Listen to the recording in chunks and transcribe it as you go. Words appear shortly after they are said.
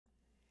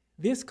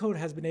VS Code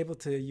has been able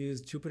to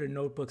use Jupyter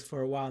Notebooks for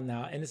a while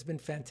now, and it's been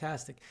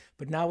fantastic.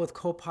 But now with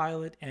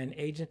Copilot and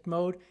agent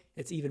mode,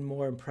 it's even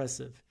more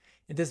impressive.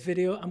 In this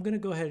video, I'm going to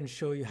go ahead and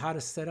show you how to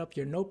set up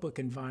your notebook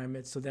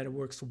environment so that it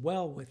works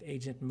well with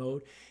agent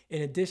mode,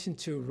 in addition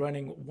to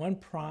running one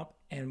prompt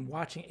and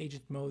watching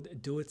agent mode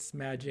do its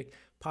magic,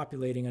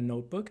 populating a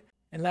notebook.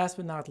 And last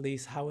but not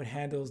least, how it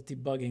handles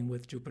debugging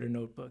with Jupyter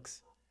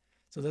Notebooks.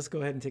 So let's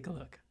go ahead and take a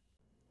look.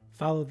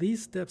 Follow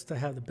these steps to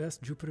have the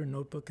best Jupyter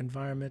Notebook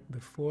environment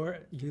before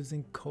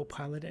using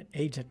Copilot and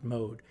agent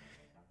mode.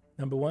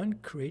 Number 1,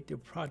 create your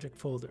project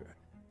folder.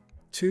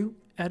 2,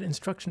 add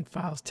instruction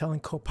files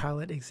telling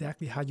Copilot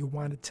exactly how you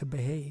want it to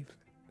behave.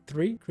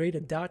 3, create a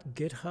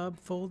 .github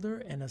folder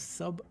and a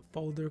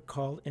subfolder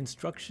called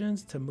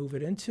instructions to move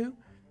it into.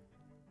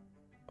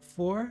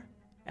 4,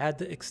 add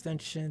the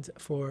extensions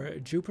for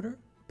Jupyter,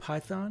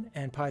 Python,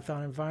 and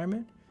Python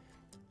environment.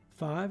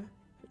 5,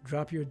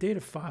 drop your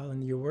data file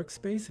in your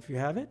workspace if you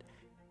have it.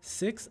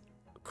 6,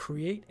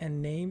 create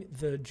and name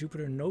the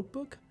Jupyter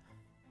Notebook.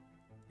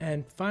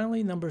 And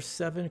finally, number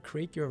 7,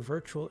 create your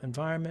virtual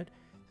environment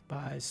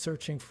by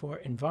searching for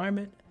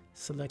environment,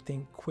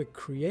 selecting quick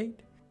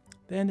create.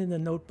 Then in the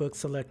notebook,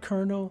 select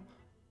kernel,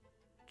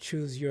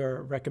 choose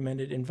your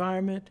recommended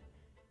environment,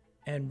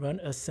 and run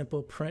a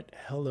simple print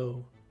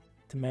hello.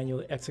 To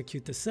manually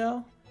execute the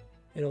cell,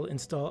 it'll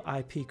install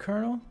IP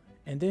kernel,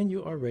 and then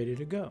you are ready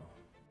to go.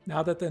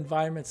 Now that the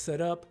environment's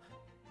set up,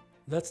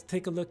 let's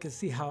take a look and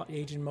see how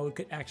agent mode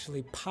could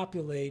actually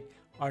populate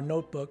our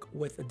notebook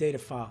with a data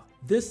file.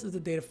 This is the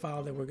data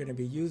file that we're going to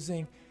be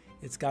using.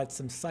 It's got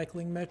some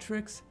cycling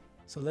metrics,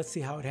 so let's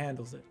see how it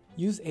handles it.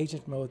 Use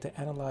agent mode to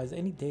analyze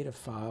any data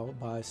file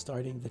by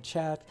starting the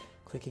chat,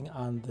 clicking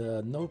on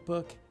the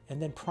notebook,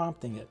 and then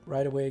prompting it.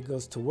 Right away it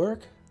goes to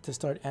work to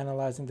start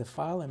analyzing the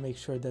file and make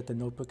sure that the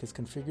notebook is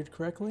configured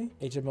correctly.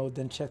 Agent mode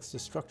then checks the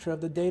structure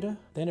of the data.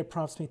 Then it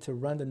prompts me to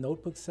run the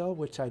notebook cell,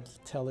 which I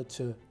tell it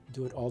to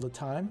do it all the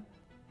time.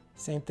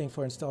 Same thing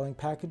for installing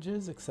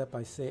packages, except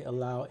I say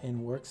allow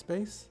in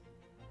workspace.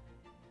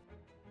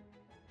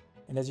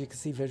 And as you can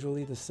see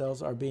visually, the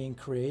cells are being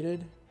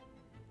created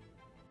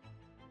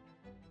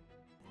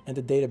and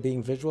the data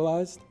being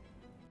visualized.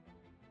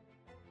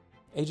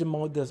 Agent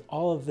mode does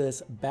all of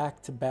this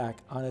back to back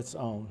on its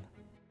own.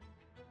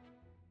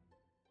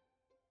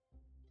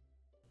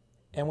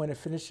 And when it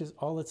finishes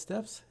all its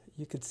steps,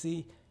 you can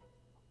see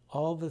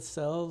all the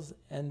cells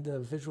and the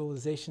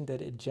visualization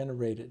that it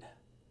generated.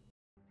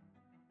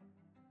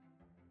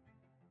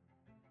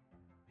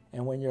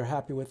 And when you're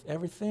happy with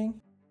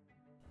everything,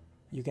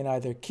 you can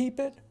either keep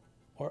it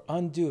or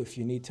undo if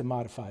you need to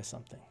modify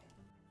something.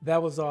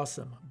 That was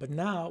awesome. But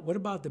now, what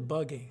about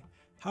debugging?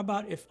 How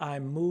about if I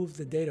move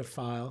the data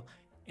file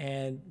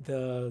and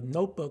the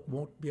notebook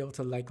won't be able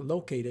to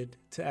locate it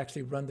to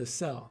actually run the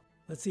cell?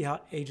 Let's see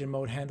how agent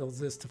mode handles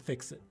this to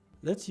fix it.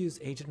 Let's use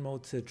agent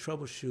mode to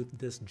troubleshoot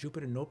this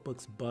Jupyter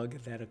Notebooks bug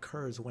that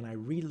occurs when I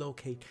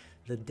relocate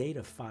the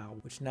data file,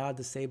 which now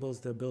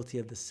disables the ability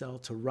of the cell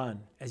to run,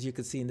 as you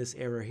can see in this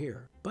error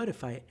here. But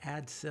if I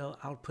add cell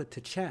output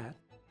to chat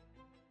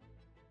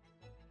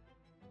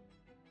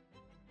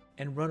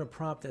and run a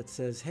prompt that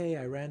says, hey,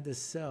 I ran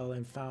this cell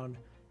and found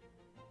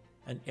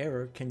an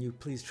error, can you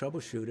please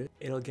troubleshoot it?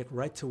 It'll get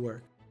right to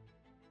work.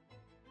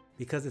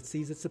 Because it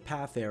sees it's a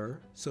path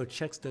error, so it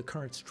checks the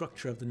current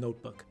structure of the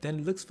notebook. Then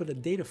it looks for the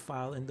data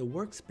file in the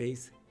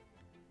workspace,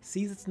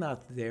 sees it's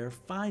not there,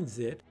 finds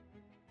it,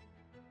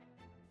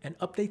 and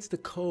updates the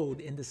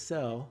code in the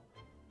cell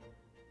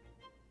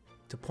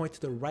to point to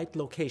the right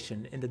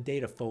location in the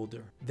data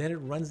folder. Then it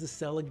runs the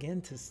cell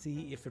again to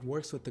see if it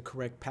works with the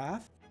correct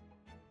path,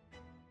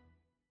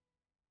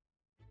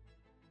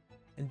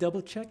 and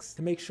double checks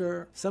to make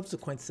sure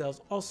subsequent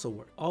cells also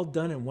work, all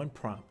done in one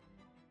prompt.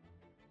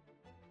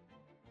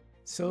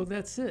 So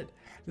that's it.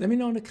 Let me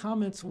know in the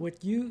comments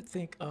what you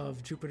think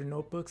of Jupyter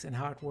Notebooks and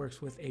how it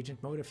works with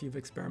agent mode if you've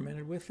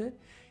experimented with it.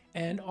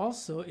 And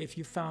also, if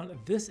you found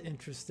this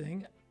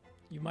interesting,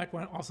 you might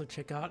want to also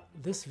check out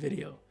this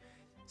video.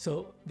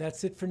 So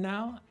that's it for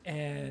now.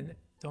 And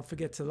don't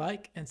forget to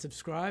like and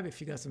subscribe if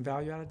you got some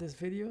value out of this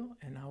video.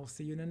 And I will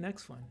see you in the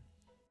next one.